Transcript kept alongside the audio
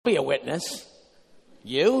Be a witness.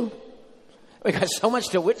 You? We got so much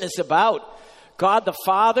to witness about. God the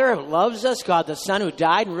Father who loves us, God the Son who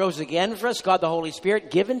died and rose again for us, God the Holy Spirit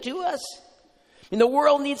given to us. And the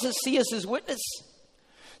world needs to see us as witness.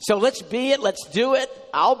 So let's be it, let's do it.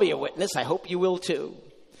 I'll be a witness. I hope you will too.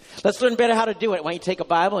 Let's learn better how to do it. Why don't you take a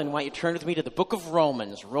Bible and why don't you turn with me to the book of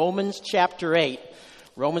Romans. Romans chapter 8.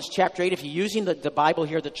 Romans chapter 8, if you're using the Bible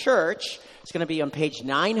here at the church, it's going to be on page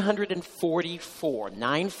 944.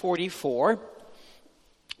 944.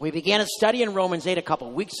 We began a study in Romans 8 a couple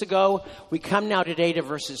of weeks ago. We come now today to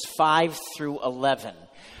verses 5 through 11.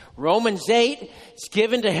 Romans 8 is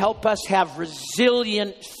given to help us have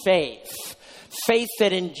resilient faith. Faith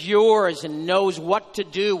that endures and knows what to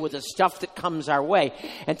do with the stuff that comes our way.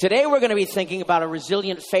 And today we're going to be thinking about a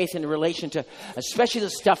resilient faith in relation to especially the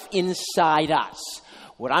stuff inside us.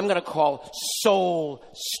 What I'm going to call soul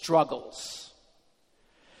struggles.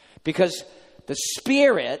 Because the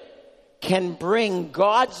Spirit can bring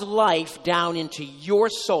God's life down into your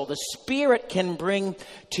soul. The Spirit can bring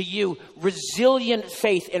to you resilient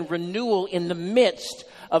faith and renewal in the midst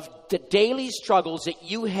of the daily struggles that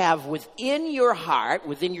you have within your heart,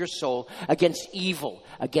 within your soul, against evil,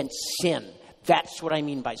 against sin. That's what I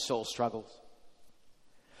mean by soul struggles.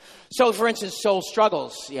 So, for instance, soul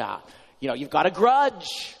struggles, you've got a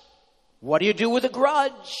grudge. What do you do with a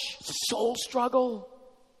grudge? It's a soul struggle.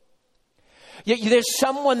 There's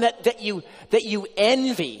someone that you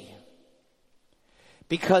envy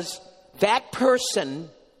because that person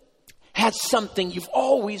has something you've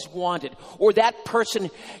always wanted, or that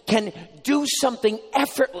person can do something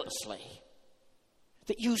effortlessly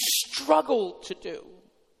that you struggle to do,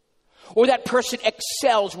 or that person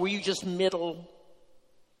excels where you just middle.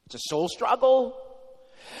 It's a soul struggle.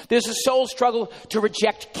 There's a soul struggle to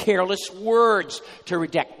reject careless words, to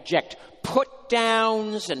reject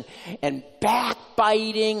put-downs and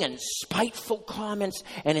backbiting and spiteful comments,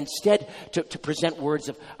 and instead to present words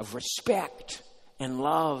of respect and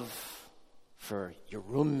love for your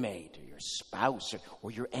roommate or your spouse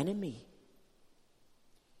or your enemy.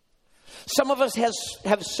 Some of us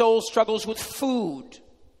have soul struggles with food.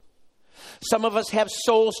 Some of us have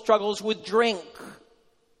soul struggles with drink.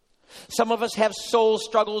 Some of us have soul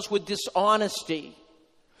struggles with dishonesty,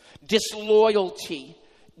 disloyalty,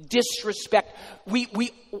 disrespect. We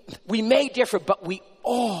may differ, but we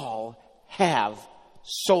all have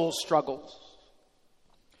soul struggles.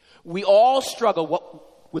 We all struggle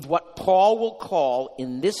with what Paul will call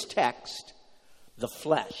in this text the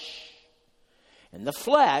flesh. And the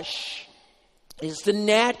flesh is the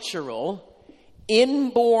natural,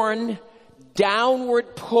 inborn,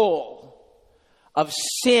 downward pull of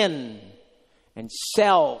sin and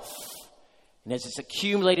self, and as it's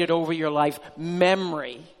accumulated over your life,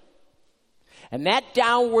 memory. And that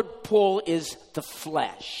downward pull is the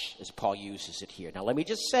flesh, as Paul uses it here. Now, let me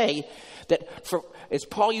just say that as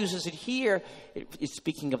Paul uses it here, it's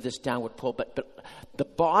speaking of this downward pull, but the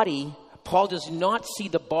body, Paul does not see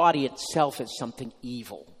the body itself as something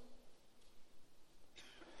evil.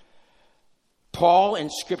 Paul and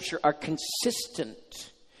Scripture are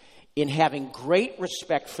consistent in having great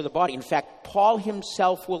respect for the body. In fact, Paul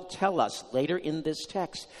himself will tell us later in this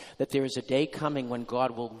text that there is a day coming when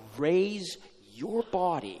God will raise your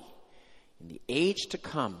body in the age to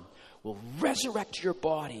come, will resurrect your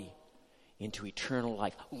body into eternal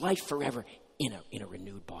life, life forever in a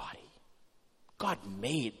renewed body. God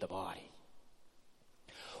made the body.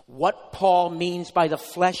 What Paul means by the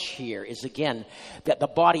flesh here is, again, that the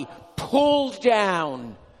body pulled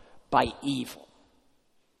down by evil.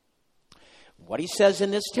 What he says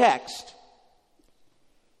in this text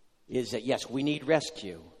is that, yes, we need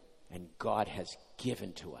rescue, and God has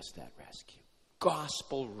given to us that rescue.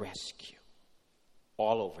 Gospel rescue.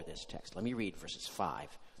 All over this text. Let me read verses 5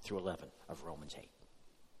 through 11 of Romans 8.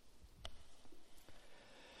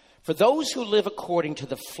 For those who live according to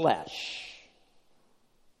the flesh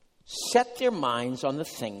set their minds on the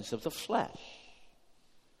things of the flesh.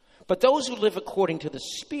 But those who live according to the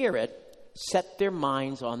Spirit set their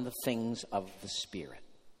minds on the things of the Spirit.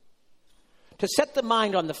 To set the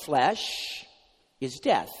mind on the flesh is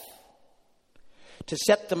death. To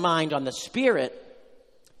set the mind on the Spirit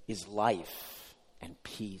is life and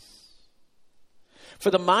peace.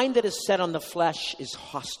 For the mind that is set on the flesh is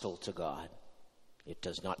hostile to God. It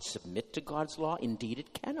does not submit to God's law. Indeed,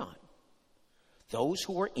 it cannot. Those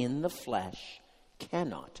who are in the flesh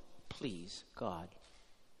cannot please God.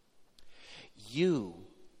 You,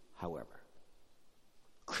 however,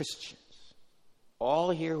 Christians,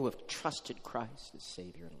 all here who have trusted Christ as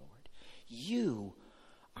Savior and Lord, you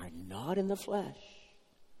are not in the flesh.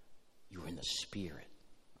 You are in the Spirit.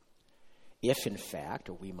 If, in fact,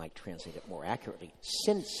 or we might translate it more accurately,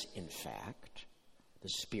 since, in fact, the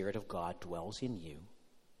Spirit of God dwells in you,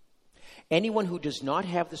 anyone who does not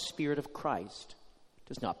have the Spirit of Christ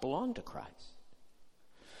does not belong to Christ.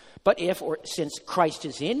 But if, or since Christ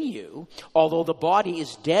is in you, although the body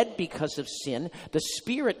is dead because of sin, the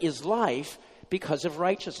Spirit is life because of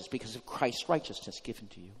righteousness, because of Christ's righteousness given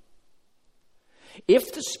to you.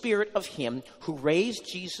 If the Spirit of him who raised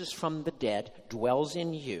Jesus from the dead dwells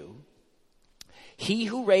in you, he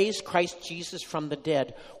who raised Christ Jesus from the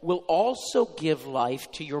dead will also give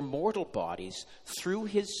life to your mortal bodies through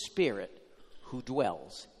his Spirit who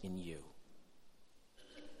dwells in you.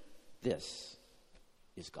 This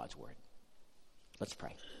is God's word. Let's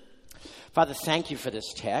pray. Father, thank you for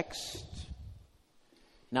this text.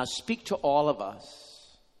 Now speak to all of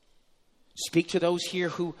us. Speak to those here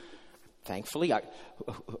who, thankfully,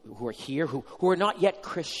 who are here, who are not yet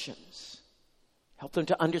Christians. Help them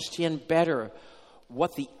to understand better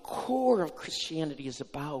what the core of Christianity is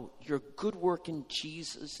about, your good work in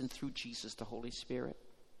Jesus and through Jesus, the Holy Spirit.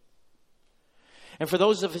 And for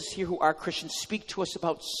those of us here who are Christians, speak to us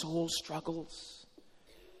about soul struggles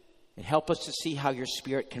and help us to see how your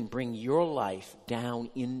Spirit can bring your life down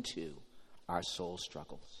into our soul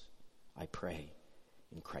struggles. I pray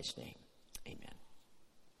in Christ's name. Amen.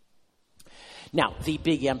 Now, the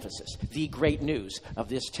big emphasis, the great news of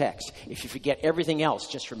this text. If you forget everything else,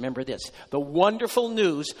 just remember this. The wonderful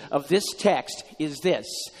news of this text is this,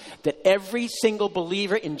 that every single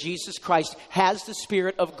believer in Jesus Christ has the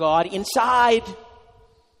Spirit of God inside.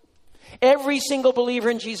 Every single believer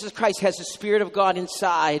in Jesus Christ has the Spirit of God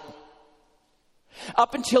inside.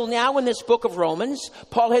 Up until now in this book of Romans,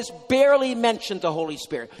 Paul has barely mentioned the Holy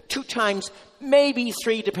Spirit. 2 times, maybe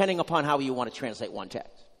 3, depending upon how you want to translate one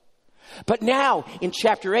text. But now, in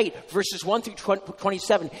chapter 8, verses 1 through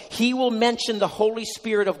 27, he will mention the Holy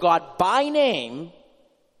Spirit of God by name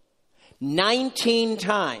 19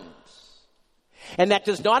 times. And that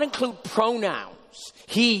does not include pronouns,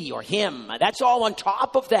 he or him. That's all on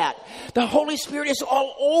top of that. The Holy Spirit is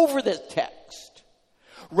all over this text.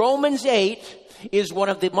 Romans 8 is one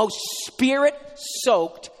of the most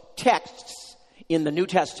Spirit-soaked texts in the New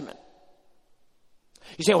Testament.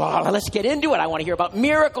 You say, well, let's get into it. I want to hear about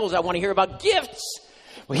miracles. I want to hear about gifts.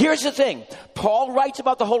 Well, here's the thing. Paul writes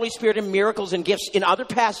about the Holy Spirit and miracles and gifts in other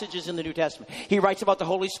passages in the New Testament. He writes about the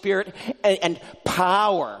Holy Spirit and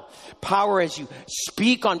power. Power as you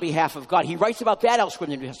speak on behalf of God. He writes about that elsewhere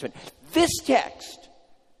in the New Testament. This text,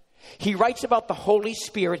 he writes about the Holy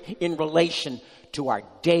Spirit in relation to our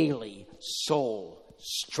daily soul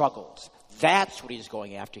struggles. That's what he's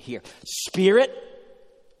going after here. Spirit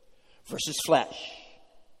versus flesh.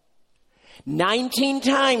 19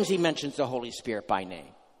 times he mentions the Holy Spirit by name.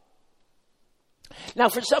 Now,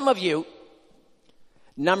 for some of you,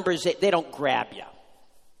 numbers, they don't grab you.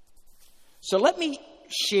 So let me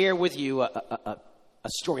share with you a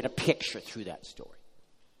story, a picture through that story.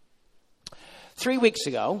 3 weeks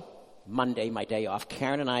ago, Monday, my day off,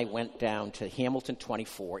 Karen and I went down to Hamilton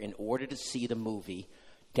 24 in order to see the movie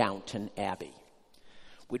Downton Abbey.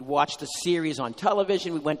 We'd watched the series on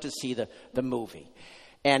television. We went to see the movie.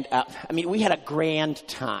 And, we had a grand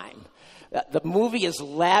time. The movie is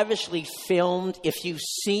lavishly filmed. If you've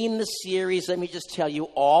seen the series, let me just tell you,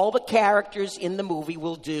 all the characters in the movie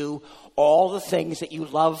will do all the things that you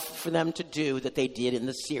love for them to do that they did in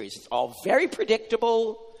the series. It's all very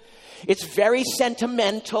predictable. It's very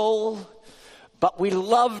sentimental. But we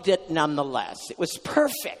loved it nonetheless. It was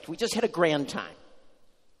perfect. We just had a grand time.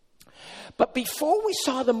 But before we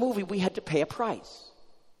saw the movie, we had to pay a price.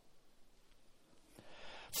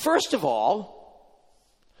 First of all,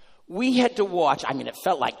 we had to watch, it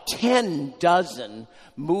felt like 10 dozen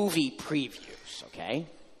movie previews, okay?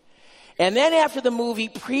 And then after the movie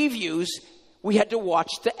previews, we had to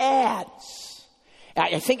watch the ads.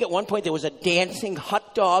 I think at one point there was a dancing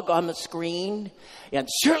hot dog on the screen. And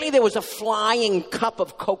certainly there was a flying cup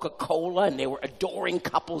of Coca-Cola, and they were adoring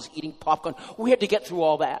couples eating popcorn. We had to get through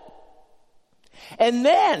all that. And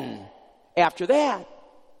then, after that,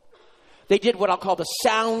 they did what I'll call the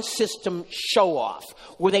sound system show-off,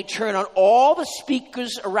 where they turn on all the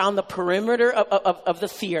speakers around the perimeter of the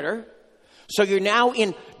theater. So you're now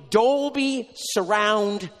in Dolby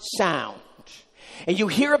surround sound. And you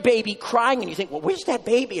hear a baby crying, and you think, well, where's that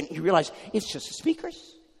baby? And you realize, it's just the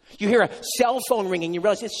speakers. You hear a cell phone ringing, you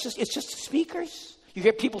realize, it's just the speakers. You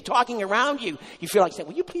hear people talking around you. You feel like saying,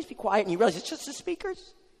 will you please be quiet? And you realize, it's just the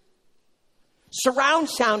speakers. Surround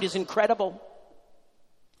sound is incredible.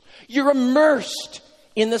 You're immersed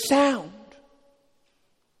in the sound.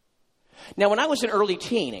 Now, when I was an early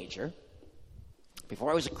teenager, Before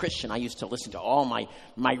I was a Christian, I used to listen to all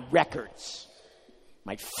my records,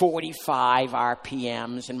 my 45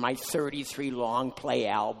 RPMs and my 33 long play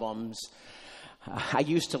albums. I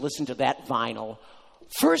used to listen to that vinyl.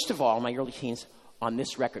 First of all, in my early teens, on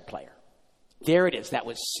this record player. There it is. That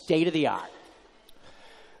was state of the art.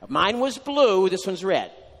 Mine was blue. This one's red.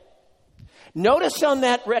 Notice on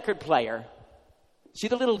that record player, see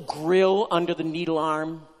the little grill under the needle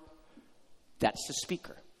arm? That's the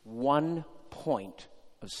speaker. One point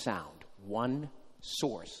of sound. One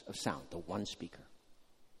source of sound. The one speaker.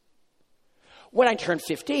 When I turned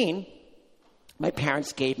 15, my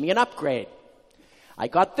parents gave me an upgrade. I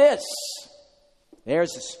got this. There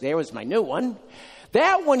was my new one.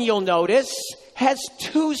 That one, you'll notice, has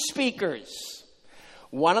two speakers.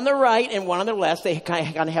 One on the right and one on the left. They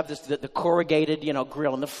kind of have the corrugated,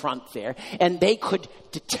 grill in the front there. And they could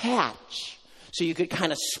detach. So you could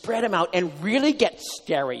kind of spread them out and really get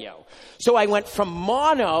stereo. So I went from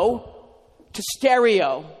mono to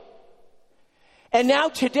stereo. And now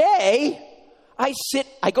today,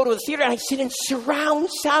 I go to a theater and I sit in surround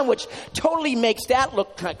sound, which totally makes that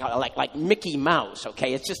look like Mickey Mouse,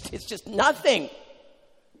 okay? It's just nothing.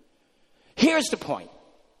 Here's the point.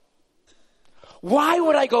 Why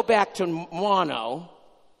would I go back to mono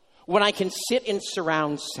when I can sit in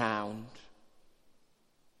surround sound?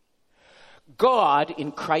 God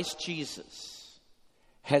in Christ Jesus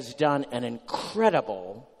has done an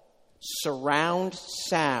incredible surround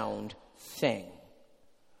sound thing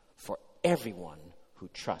for everyone who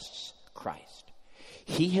trusts Christ.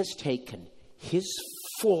 He has taken his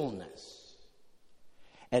fullness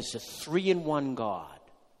as the three-in-one God,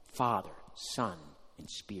 Father, Son, and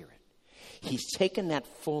Spirit. He's taken that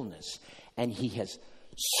fullness and he has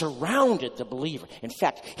surrounded the believer. In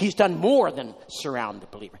fact, he's done more than surround the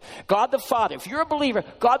believer. God the Father, if you're a believer,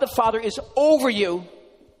 God the Father is over you,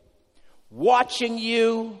 watching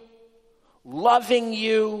you, loving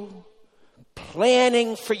you,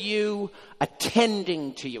 planning for you,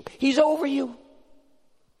 attending to you. He's over you.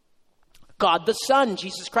 God the Son,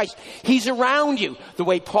 Jesus Christ, he's around you. The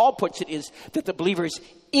way Paul puts it is that the believer is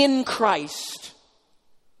in Christ,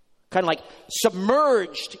 kind of like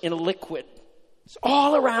submerged in a liquid. It's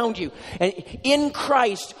all around you. And in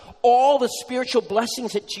Christ, all the spiritual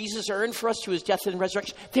blessings that Jesus earned for us through his death and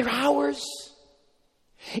resurrection, they're ours.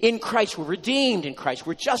 In Christ we're redeemed. In Christ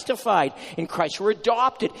we're justified. In Christ we're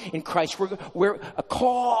adopted. In Christ we're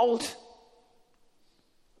called.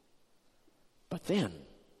 But then,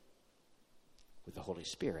 with the Holy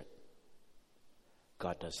Spirit,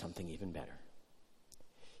 God does something even better.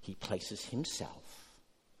 He places himself,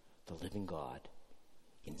 the living God,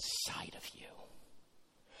 inside of you.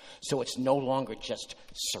 So it's no longer just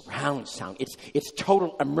surround sound. It's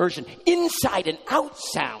total immersion, inside and out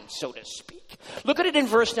sound, so to speak. Look at it in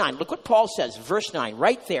verse 9. Look what Paul says, verse 9,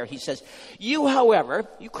 right there. He says, you, however,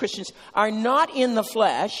 you Christians, are not in the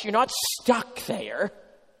flesh. You're not stuck there.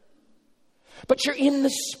 But you're in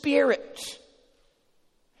the Spirit.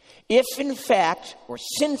 If in fact, or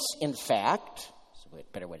since in fact, that's a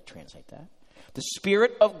better way to translate that, the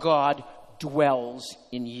Spirit of God dwells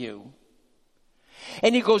in you.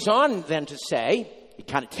 And he goes on then to say, he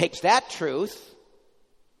kind of takes that truth,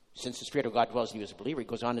 since the Spirit of God dwells in you as a believer, he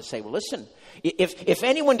goes on to say, well, listen, if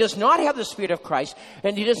anyone does not have the Spirit of Christ,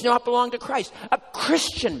 then he does not belong to Christ. A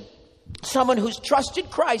Christian, someone who's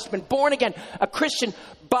trusted Christ, been born again, a Christian,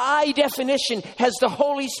 by definition, has the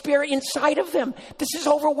Holy Spirit inside of them. This is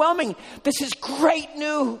overwhelming. This is great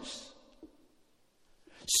news.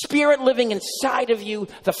 Spirit living inside of you,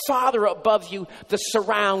 the Father above you, the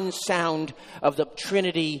surround sound of the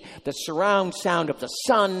Trinity, the surround sound of the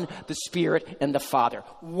Son, the Spirit, and the Father,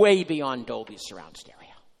 way beyond Dolby's surround stereo.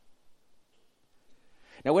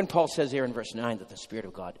 Now, when Paul says here in verse 9 that the Spirit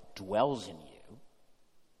of God dwells in you,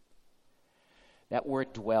 that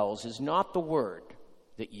word dwells is not the word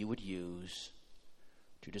that you would use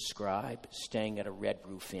to describe staying at a Red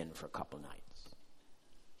Roof Inn for a couple nights.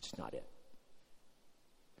 It's not it.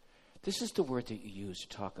 This is the word that you use to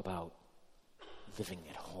talk about living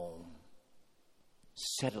at home,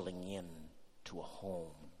 settling in to a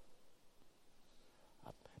home,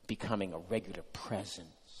 becoming a regular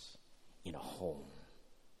presence in a home.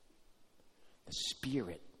 The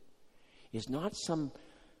Spirit is not some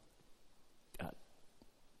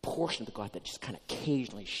portion of the God that just kind of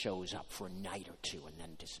occasionally shows up for a night or two and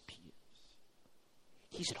then disappears.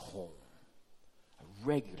 He's at home, a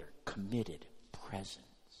regular, committed presence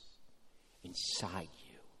inside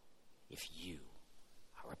you, if you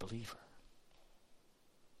are a believer.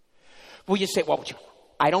 Well, you say, well,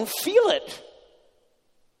 I don't feel it.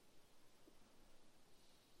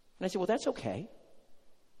 And I say, well, that's okay.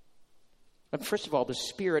 But first of all, the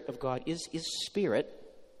Spirit of God is spirit,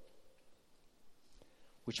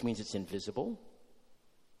 which means it's invisible,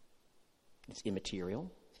 it's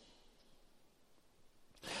immaterial.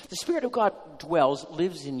 The Spirit of God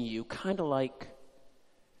lives in you, kind of like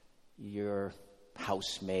your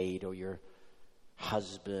housemaid or your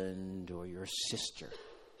husband or your sister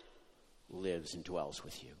lives and dwells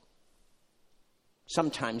with you.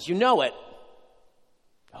 Sometimes you know it.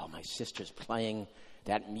 Oh, my sister's playing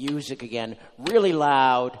that music again, really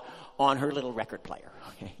loud on her little record player.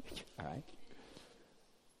 Okay, all right.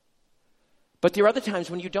 But there are other times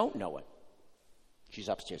when you don't know it. She's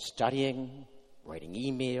upstairs studying, writing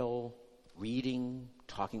email, reading,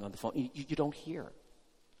 talking on the phone. You don't hear it.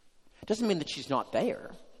 It doesn't mean that she's not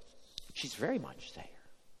there. She's very much there.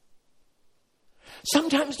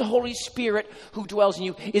 Sometimes the Holy Spirit who dwells in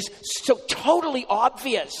you is so totally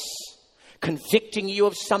obvious, convicting you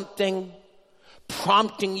of something,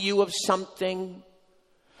 prompting you of something,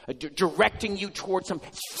 directing you towards something.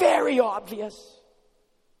 It's very obvious.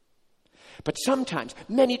 But sometimes,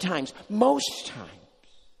 many times, most times,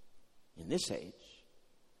 in this age,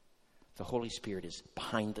 the Holy Spirit is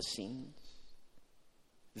behind the scenes.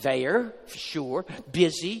 There, for sure,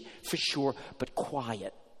 busy, for sure, but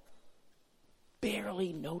quiet.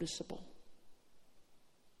 Barely noticeable.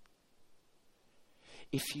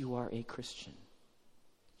 If you are a Christian,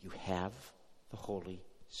 you have the Holy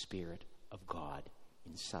Spirit of God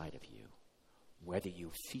inside of you, whether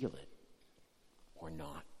you feel it or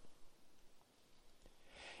not.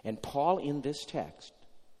 And Paul, in this text,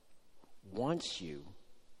 wants you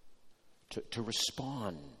to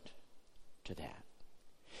respond to that.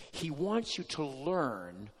 He wants you to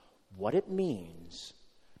learn what it means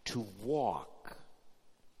to walk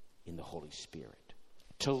in the Holy Spirit,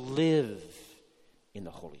 to live in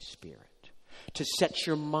the Holy Spirit, to set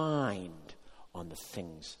your mind on the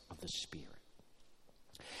things of the Spirit.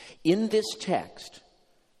 In this text,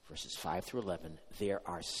 verses 5 through 11, there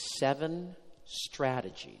are 7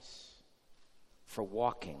 strategies for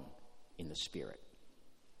walking in the Spirit.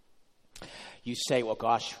 You say, well,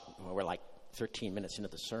 gosh, we're like 13 minutes into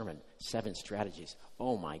the sermon, 7 strategies.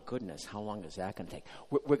 Oh, my goodness, how long is that going to take?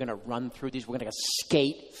 We're going to run through these. We're going to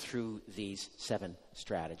skate through these 7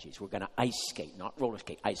 strategies. We're going to ice skate, not roller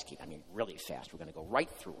skate, ice skate. I mean, really fast. We're going to go right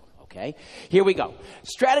through them, okay? Here we go.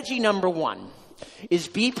 Strategy number 1 is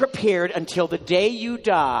be prepared until the day you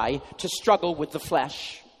die to struggle with the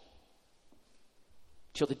flesh.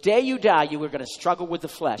 Till the day you die, you are going to struggle with the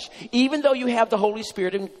flesh, even though you have the Holy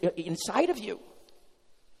Spirit inside of you.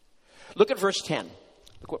 Look at verse 10.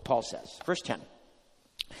 Look what Paul says. Verse 10.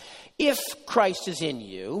 If Christ is in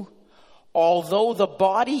you, although the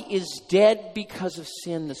body is dead because of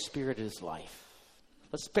sin, the Spirit is life.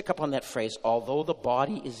 Let's pick up on that phrase, although the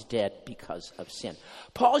body is dead because of sin.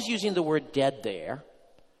 Paul's using the word dead there.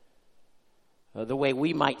 The way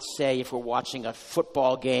we might say if we're watching a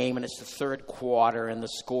football game and it's the third quarter and the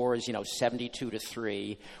score is,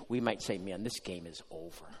 72-3, we might say, man, this game is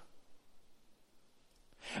over.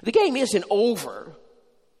 The game isn't over,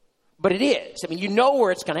 but it is. I mean, you know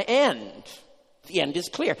where it's going to end. The end is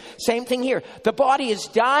clear. Same thing here. The body is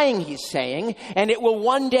dying, he's saying, and it will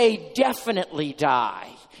one day definitely die.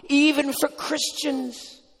 Even for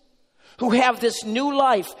Christians who have this new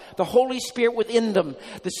life, the Holy Spirit within them,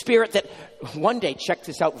 the Spirit that one day, check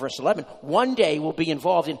this out, verse 11, one day will be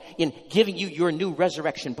involved in giving you your new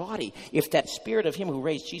resurrection body. If that Spirit of Him who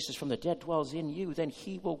raised Jesus from the dead dwells in you, then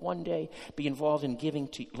He will one day be involved in giving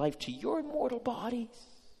life to your mortal bodies.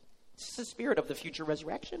 It's the Spirit of the future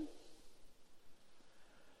resurrection.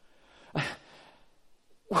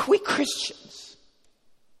 We Christians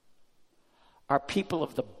are people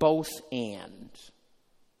of the both and.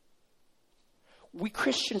 We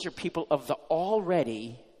Christians are people of the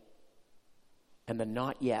already and the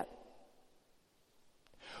not yet.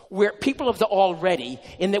 We're people of the already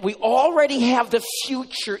in that we already have the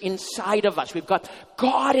future inside of us. We've got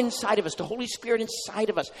God inside of us, the Holy Spirit inside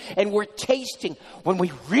of us. And we're tasting, when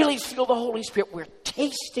we really feel the Holy Spirit, we're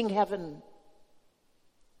tasting heaven.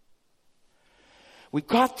 We've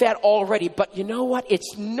got that already, but you know what?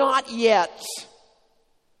 It's not yet.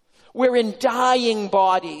 We're in dying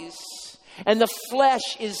bodies. And the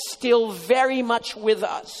flesh is still very much with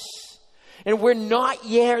us. And we're not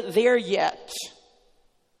there yet.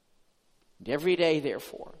 And every day,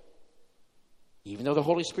 therefore, even though the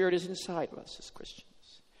Holy Spirit is inside of us as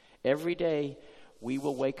Christians, every day we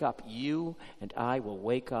will wake up. You and I will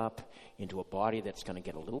wake up into a body that's going to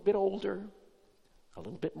get a little bit older, a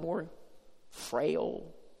little bit more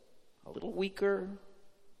frail, a little weaker.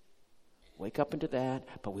 Wake up into that,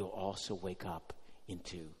 but we'll also wake up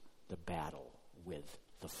into the battle with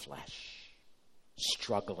the flesh.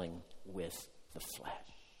 struggling with the flesh.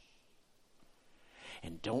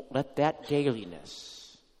 And don't let that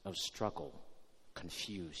dailiness of struggle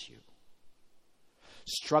confuse you.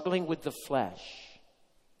 Struggling with the flesh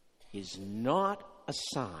is not a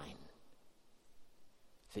sign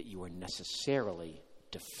that you are necessarily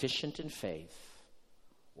deficient in faith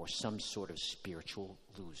or some sort of spiritual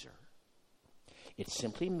loser. It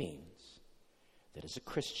simply means that as a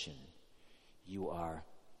Christian, you are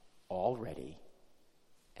already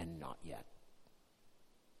and not yet.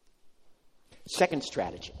 Second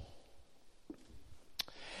strategy.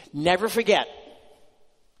 Never forget,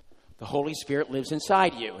 the Holy Spirit lives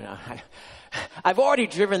inside you. Now, I've already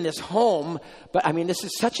driven this home, but this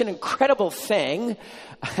is such an incredible thing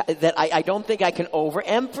that I don't think I can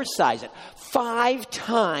overemphasize it. 5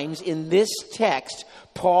 times in this text,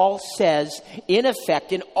 Paul says, in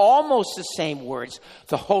effect, in almost the same words,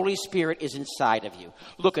 the Holy Spirit is inside of you.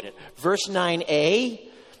 Look at it. Verse 9a,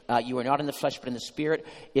 you are not in the flesh but in the Spirit,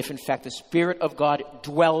 if in fact the Spirit of God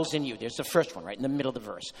dwells in you. There's the first one right in the middle of the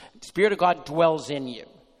verse. The Spirit of God dwells in you.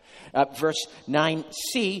 Verse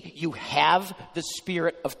 9c, you have the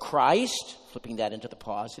Spirit of Christ, flipping that into the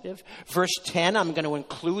positive. Verse 10, I'm going to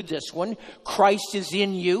include this one. Christ is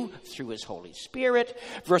in you through his Holy Spirit.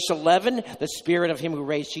 Verse 11, the Spirit of him who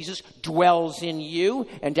raised Jesus dwells in you.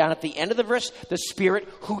 And down at the end of the verse, the Spirit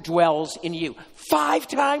who dwells in you. 5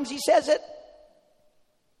 times he says it.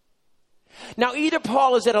 Now, either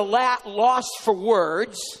Paul is at a loss for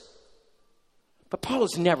words, but Paul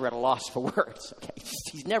is never at a loss for words. Okay,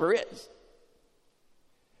 he never is.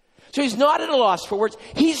 So he's not at a loss for words.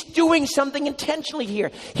 He's doing something intentionally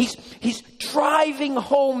here. He's driving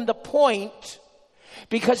home the point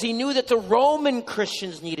because he knew that the Roman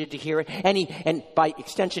Christians needed to hear it, and by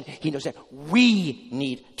extension, he knows that we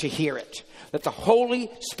need to hear it. That the Holy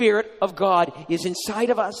Spirit of God is inside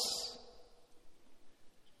of us.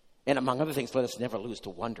 And among other things, let us never lose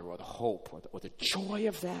the wonder or the hope or the joy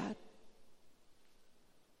of that.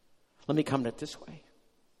 Let me come at it this way.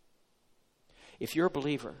 If you're a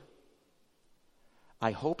believer,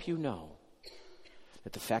 I hope you know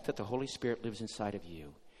that the fact that the Holy Spirit lives inside of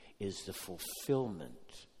you is the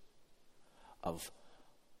fulfillment of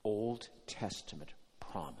Old Testament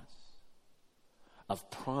promise, of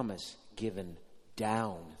promise given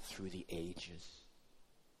down through the ages.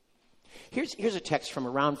 Here's a text from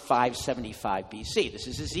around 575 BC. This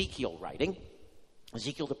is Ezekiel writing.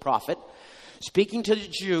 Ezekiel the prophet, speaking to the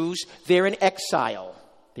Jews. They're in exile.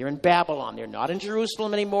 They're in Babylon. They're not in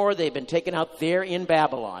Jerusalem anymore. They've been taken out there in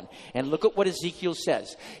Babylon. And look at what Ezekiel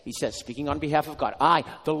says. He says, speaking on behalf of God, I,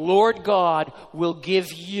 the Lord God, will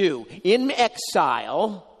give you in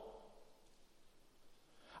exile.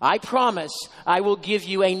 I promise I will give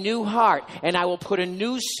you a new heart, and I will put a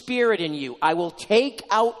new spirit in you. I will take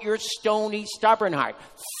out your stony, stubborn heart.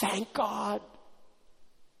 Thank God.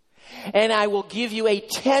 And I will give you a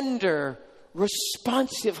tender,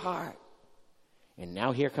 responsive heart. And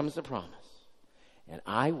now here comes the promise. And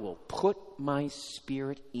I will put my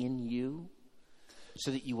spirit in you so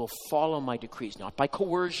that you will follow my decrees, not by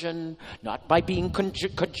coercion, not by being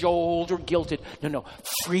cajoled or guilted. No,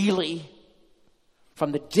 freely.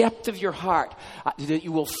 From the depth of your heart, that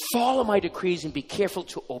you will follow my decrees and be careful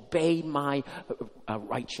to obey my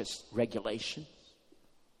righteous regulations.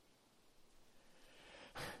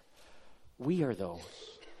 We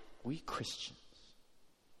Christians,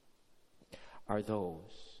 are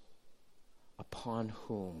those upon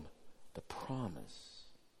whom the promise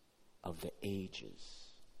of the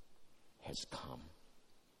ages has come.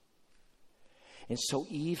 And so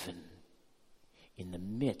even in the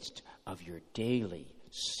midst of your daily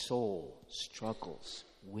soul struggles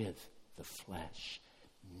with the flesh,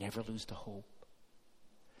 never lose the hope,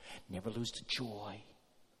 never lose the joy,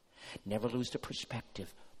 never lose the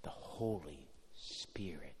perspective. The Holy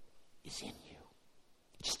Spirit is in you.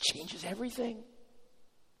 It just changes everything.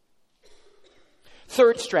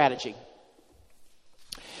 Third strategy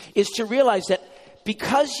is to realize that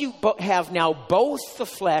because you have now both the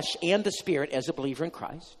flesh and the Spirit as a believer in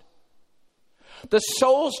Christ, the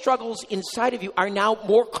soul struggles inside of you are now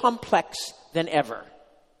more complex than ever.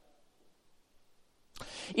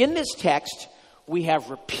 In this text, we have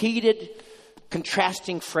repeated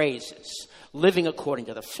contrasting phrases. Living according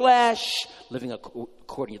to the flesh, living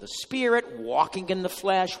according to the Spirit, walking in the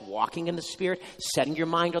flesh, walking in the Spirit, setting your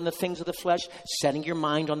mind on the things of the flesh, setting your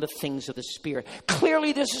mind on the things of the Spirit.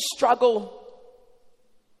 Clearly, there's a struggle.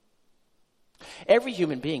 Every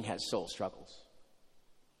human being has soul struggles.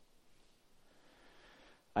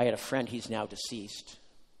 I had a friend, he's now deceased.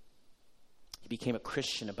 He became a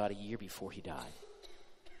Christian about a year before he died.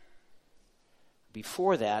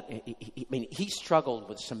 before that, he struggled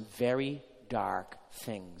with some very dark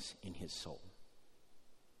things in his soul.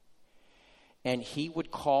 And he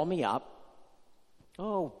would call me up,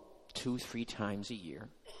 2-3 times a year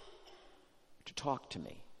to talk to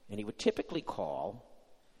me. And he would typically call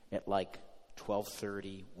at like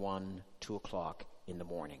 12:30, 1, 2 o'clock in the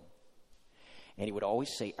morning. And he would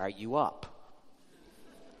always say, "Are you up?"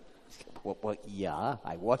 Well, yeah,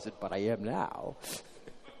 I wasn't, but I am now.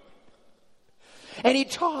 And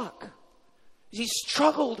he'd talk. He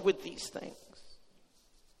struggled with these things.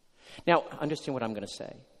 Now, understand what I'm going to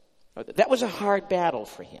say. That was a hard battle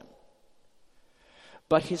for him.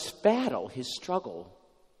 But his battle, his struggle,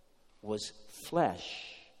 was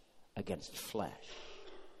flesh against flesh.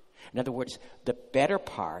 In other words, the better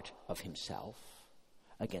part of himself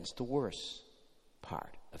against the worse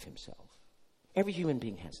part of himself. Every human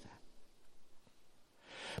being has that.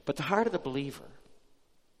 But the heart of the believer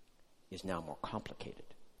is now more complicated.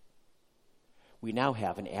 We now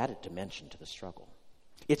have an added dimension to the struggle.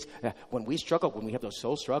 It's when we struggle, when we have those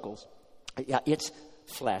soul struggles, it's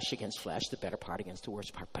flesh against flesh, the better part against the worse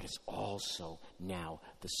part, but it's also now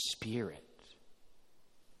the spirit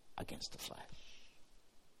against the flesh.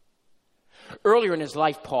 Earlier in his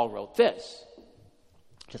life, Paul wrote this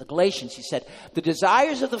to the Galatians. He said, "The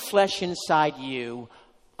desires of the flesh inside you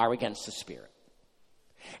are against the spirit.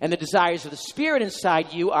 And the desires of the spirit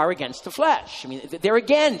inside you are against the flesh." I mean, they're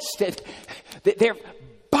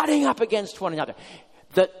butting up against one another.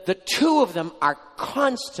 The two of them are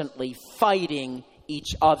constantly fighting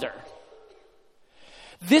each other.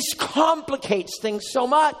 This complicates things so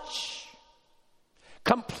much,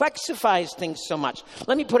 complexifies things so much.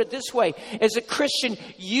 Let me put it this way. As a Christian,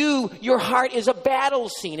 your heart is a battle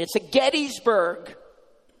scene. It's a Gettysburg.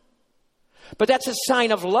 But that's a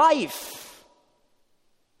sign of life,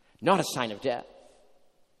 not a sign of death.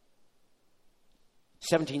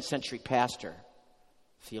 17th century pastor,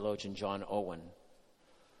 theologian John Owen,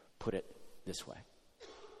 put it this way.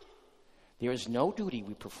 There is no duty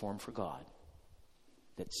we perform for God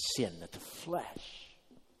that the flesh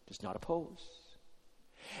does not oppose.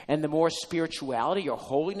 And the more spirituality or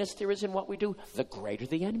holiness there is in what we do, the greater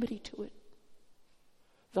the enmity to it.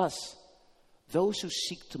 Thus, those who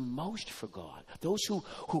seek the most for God, those who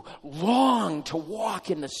long to walk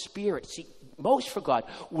in the Spirit, seek most for God,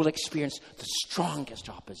 will experience the strongest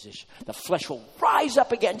opposition. The flesh will rise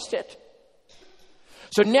up against it.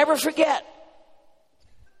 So never forget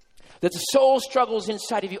that the soul struggles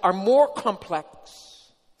inside of you are more complex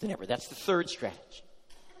than ever. That's the third strategy.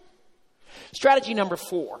 Strategy number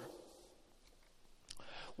 4.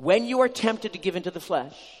 When you are tempted to give into the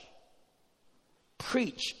flesh,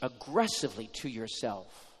 preach aggressively to yourself.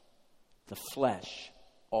 The flesh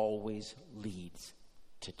always leads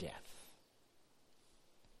to death.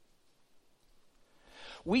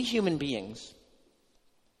 We human beings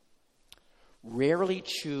rarely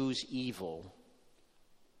choose evil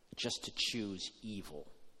just to choose evil.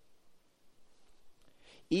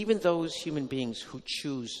 Even those human beings who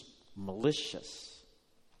choose malicious,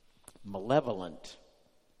 malevolent,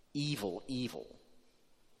 evil,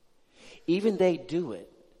 even they do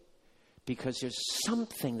it because there's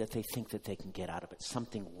something that they think that they can get out of it,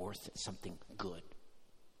 something worth it, something good.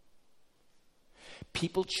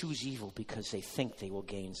 People choose evil because they think they will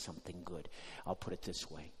gain something good. I'll put it this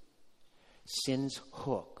way. Sin's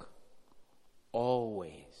hook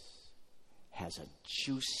always has a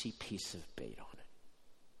juicy piece of bait on it.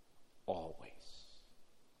 Always.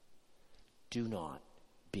 Do not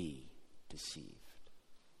be deceived.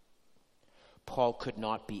 Paul could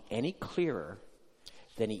not be any clearer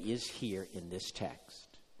than he is here in this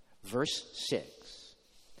text. Verse 6.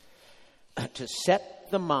 To set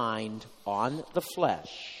the mind on the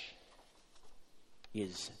flesh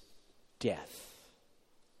is death.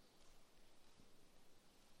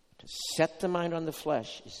 To set the mind on the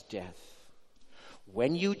flesh is death.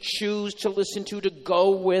 When you choose to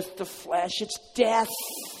go with the flesh, it's death.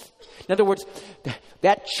 In other words,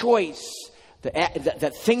 that choice,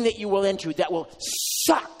 that thing that you will enter, that will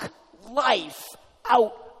suck life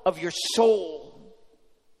out of your soul.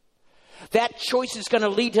 That choice is going to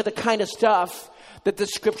lead to the kind of stuff that the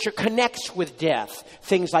Scripture connects with death.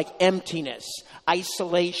 Things like emptiness,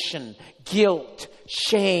 isolation, guilt,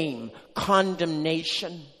 shame,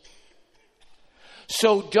 condemnation.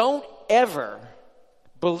 So don't ever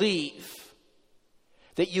believe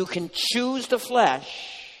that you can choose the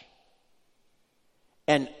flesh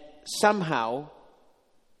and somehow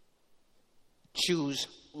choose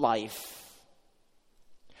life.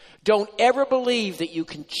 Don't ever believe that you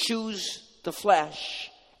can choose the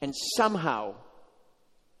flesh and somehow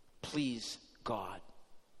please God.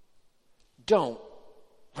 Don't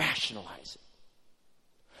rationalize it.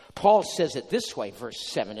 Paul says it this way, verse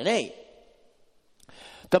 7 and 8.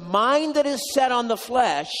 The mind that is set on the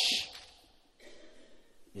flesh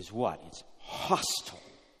is what? It's hostile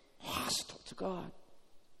to God.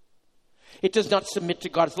 It does not submit to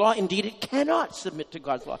God's law. Indeed, it cannot submit to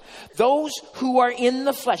God's law. Those who are in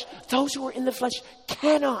the flesh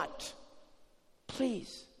cannot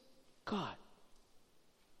please God.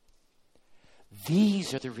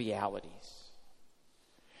 These are the realities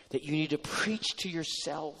that you need to preach to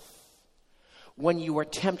yourself when you are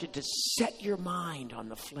tempted to set your mind on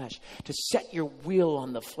the flesh, to set your will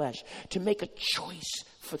on the flesh, to make a choice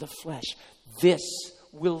for the flesh. This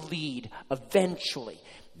will lead eventually,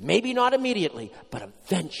 maybe not immediately, but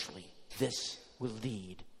eventually, this will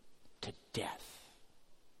lead to death.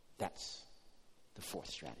 That's the fourth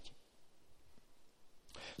strategy.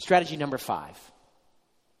 Strategy number 5.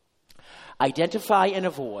 Identify and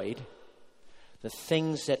avoid the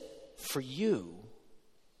things that, for you,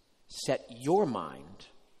 set your mind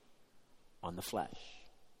on the flesh.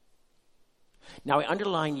 Now, I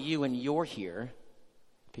underline you and your here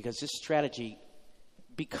because this strategy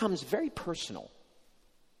becomes very personal.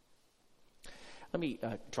 Let me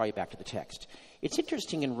draw you back to the text. It's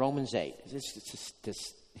interesting in Romans 8,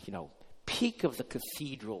 this peak of the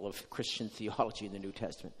cathedral of Christian theology in the New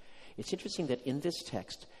Testament. It's interesting that in this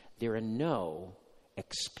text, there are no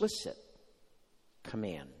explicit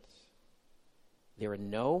commands. There are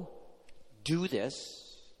no do this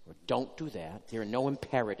or don't do that. There are no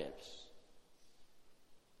imperatives.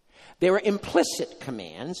 There are implicit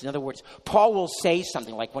commands. In other words, Paul will say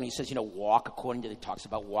something like when he says, walk according to, he talks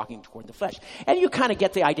about walking according to the flesh. And you kind of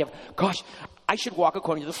get the idea of, gosh, I should walk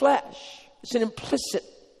according to the flesh. It's an implicit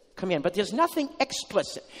command, but there's nothing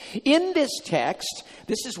explicit. In this text,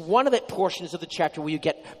 this is one of the portions of the chapter where you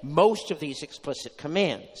get most of these explicit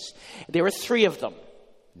commands. There are 3 of them.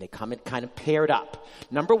 They come in kind of paired up.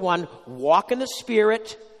 Number 1, walk in the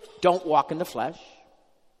Spirit, don't walk in the flesh.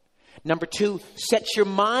 Number 2, set your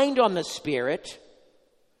mind on the Spirit,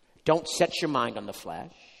 don't set your mind on the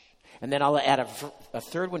flesh. And then I'll add a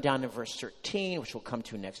third one down to verse 13, which we'll come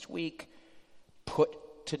to next week.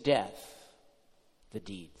 Put to death the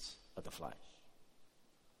deeds of the flesh.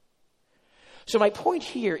 So my point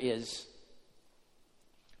here is,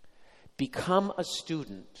 become a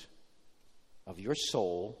student of your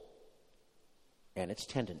soul and its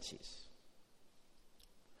tendencies.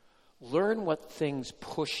 Learn what things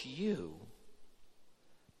push you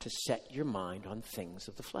to set your mind on things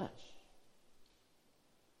of the flesh.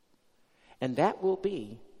 And that will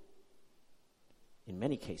be, in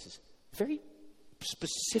many cases, very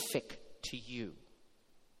specific to you,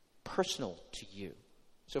 personal to you.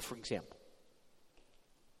 So, for example,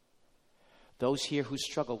 those here who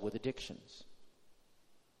struggle with addictions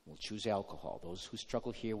will choose alcohol. Those who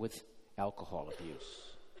struggle here with alcohol abuse.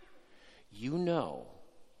 You know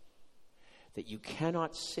that you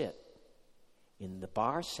cannot sit in the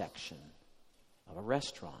bar section of a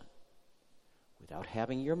restaurant without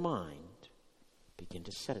having your mind begin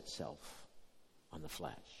to set itself on the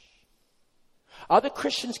flesh. Other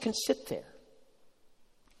Christians can sit there,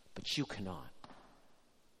 but you cannot.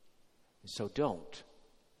 And so don't,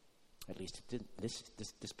 at least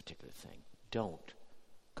this particular thing, don't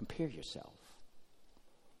compare yourself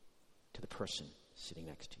to the person sitting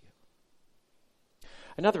next to you.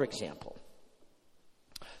 Another example.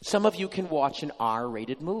 Some of you can watch an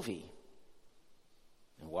R-rated movie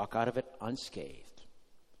and walk out of it unscathed.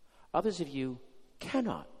 Others of you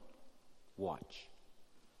cannot watch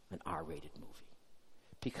an R-rated movie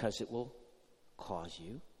because it will cause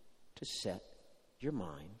you to set your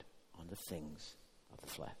mind on the things of the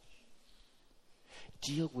flesh.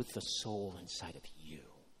 Deal with the soul inside of you.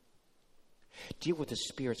 Deal with the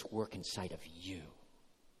Spirit's work inside of you.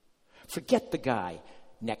 Forget the guy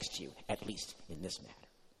next to you, at least in this matter.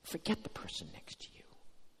 Forget the person next to you.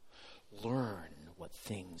 Learn what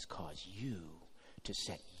things cause you to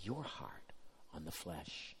set your heart on the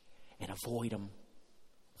flesh and avoid them.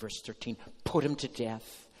 Verse 13, put them to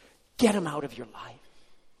death. Get them out of your life.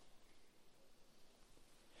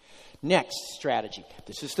 Next strategy.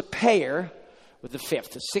 This is the pair with the 5th.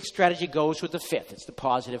 The 6th strategy goes with the 5th. It's the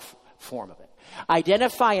positive form of it.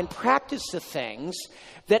 Identify and practice the things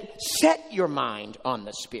that set your mind on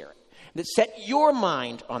the Spirit. That set your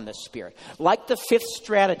mind on the Spirit. Like the 5th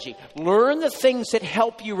strategy, learn the things that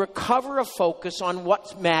help you recover a focus on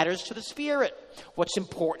what matters to the Spirit, what's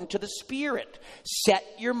important to the Spirit. Set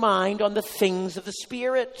your mind on the things of the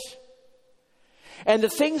Spirit. And the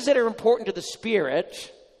things that are important to the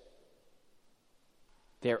Spirit,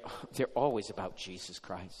 they're always about Jesus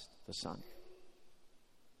Christ, the Son.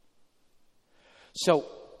 So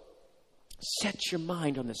set your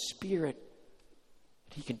mind on the Spirit.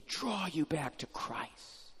 He can draw you back to Christ.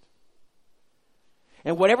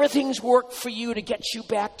 And whatever things work for you to get you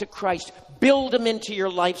back to Christ, build them into your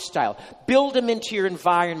lifestyle. Build them into your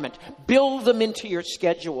environment. Build them into your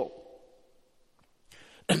schedule.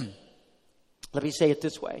 Let me say it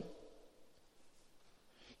this way.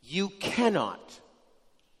 You cannot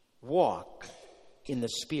walk in the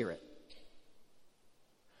Spirit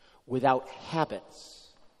without habits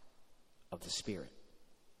of the Spirit.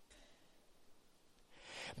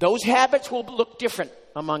 Those habits will look different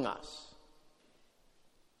among us.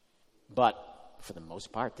 But for the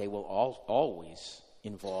most part, they will always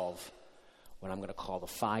involve what I'm going to call the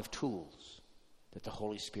 5 tools that the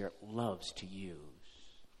Holy Spirit loves to use.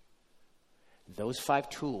 Those 5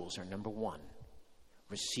 tools are, number 1,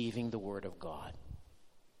 receiving the Word of God.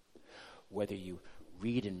 Whether you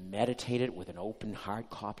read and meditate it with an open hard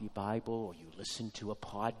copy Bible, or you listen to a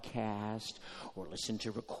podcast, or listen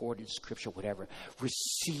to recorded scripture, whatever.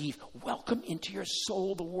 Welcome into your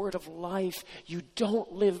soul the word of life. You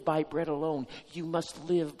don't live by bread alone. You must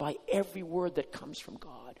live by every word that comes from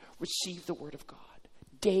God. Receive the word of God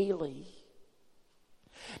daily.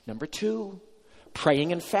 Number 2,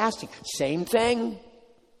 praying and fasting. Same thing.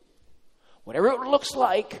 Whatever it looks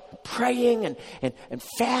like, praying and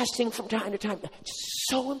fasting from time to time. It's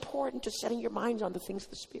so important to setting your minds on the things of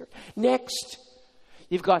the Spirit. Next,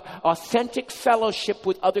 you've got authentic fellowship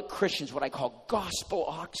with other Christians, what I call gospel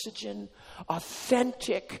oxygen.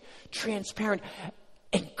 Authentic, transparent,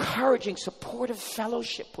 encouraging, supportive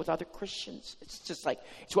fellowship with other Christians. It's just like,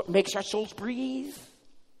 it's what makes our souls breathe.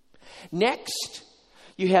 Next,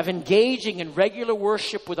 you have engaging in regular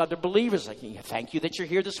worship with other believers. Like, thank you that you're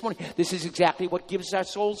here this morning. This is exactly what gives our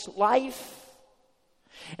souls life.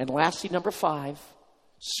 And lastly, number 5,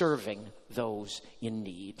 serving those in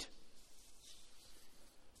need.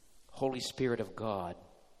 Holy Spirit of God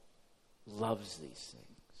loves these things.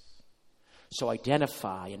 So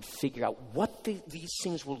identify and figure out what these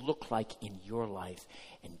things will look like in your life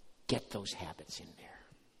and get those habits in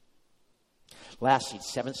there. Lastly,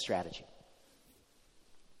 7th strategy.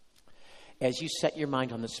 As you set your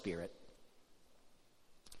mind on the Spirit,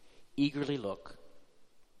 eagerly look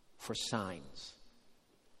for signs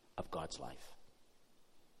of God's life.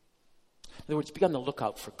 In other words, be on the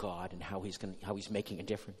lookout for God and how He's making a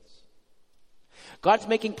difference. God's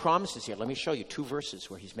making promises here. Let me show you 2 verses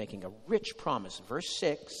where He's making a rich promise. Verse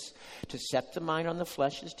 6, to set the mind on the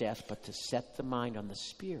flesh is death, but to set the mind on the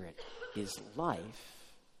Spirit is life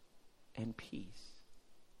and peace.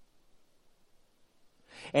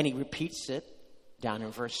 And He repeats it down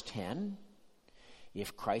in verse 10.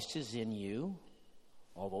 If Christ is in you,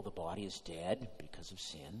 although the body is dead because of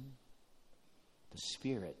sin, the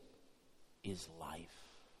Spirit is life.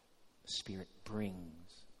 The Spirit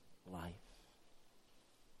brings life.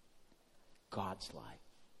 God's life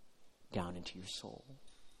down into your soul.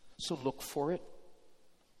 So look for it.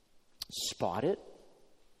 Spot it.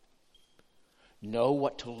 Know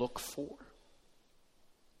what to look for.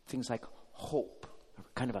 Things like hope.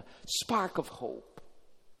 Kind of a spark of hope,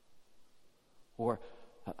 or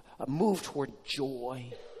a move toward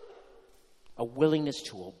joy, a willingness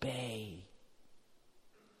to obey,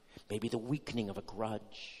 maybe the weakening of a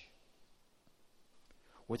grudge,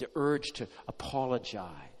 or the urge to apologize,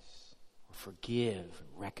 or forgive, and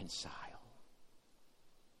reconcile,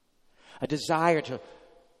 a desire to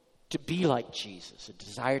be like Jesus, a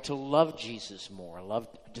desire to love Jesus more, a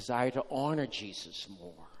desire to honor Jesus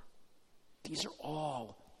more. These are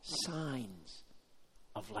all signs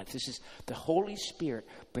of life. This is the Holy Spirit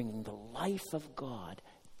bringing the life of God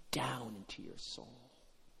down into your soul.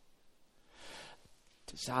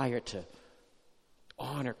 Desire to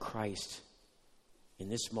honor Christ in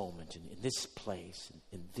this moment, in this place,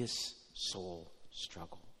 in this soul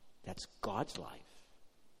struggle. That's God's life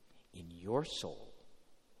in your soul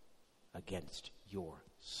against your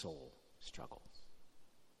soul struggles.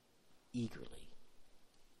 Eagerly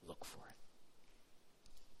look for it.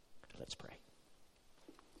 Let's pray.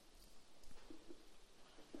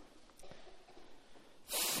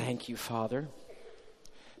 Thank you, Father.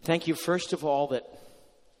 Thank you, first of all, that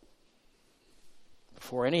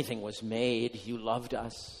before anything was made, you loved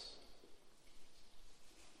us.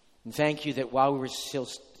 And thank you that while we were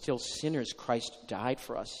still sinners, Christ died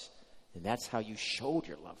for us. And that's how you showed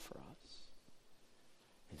your love for us.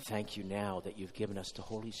 And thank you now that you've given us the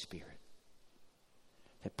Holy Spirit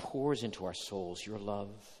that pours into our souls your love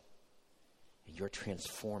and your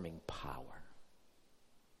transforming power.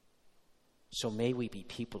 So may we be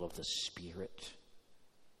people of the Spirit.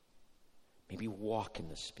 May we walk in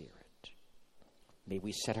the Spirit. May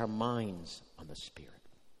we set our minds on the Spirit.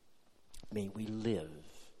 May we live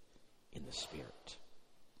in the Spirit.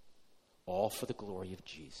 All for the glory of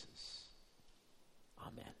Jesus.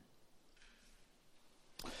 Amen.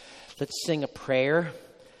 Let's sing a prayer.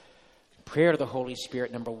 Prayer to the Holy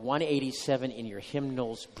Spirit, number 187 in your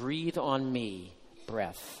hymnals. Breathe on me,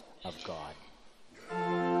 breath of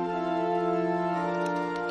God.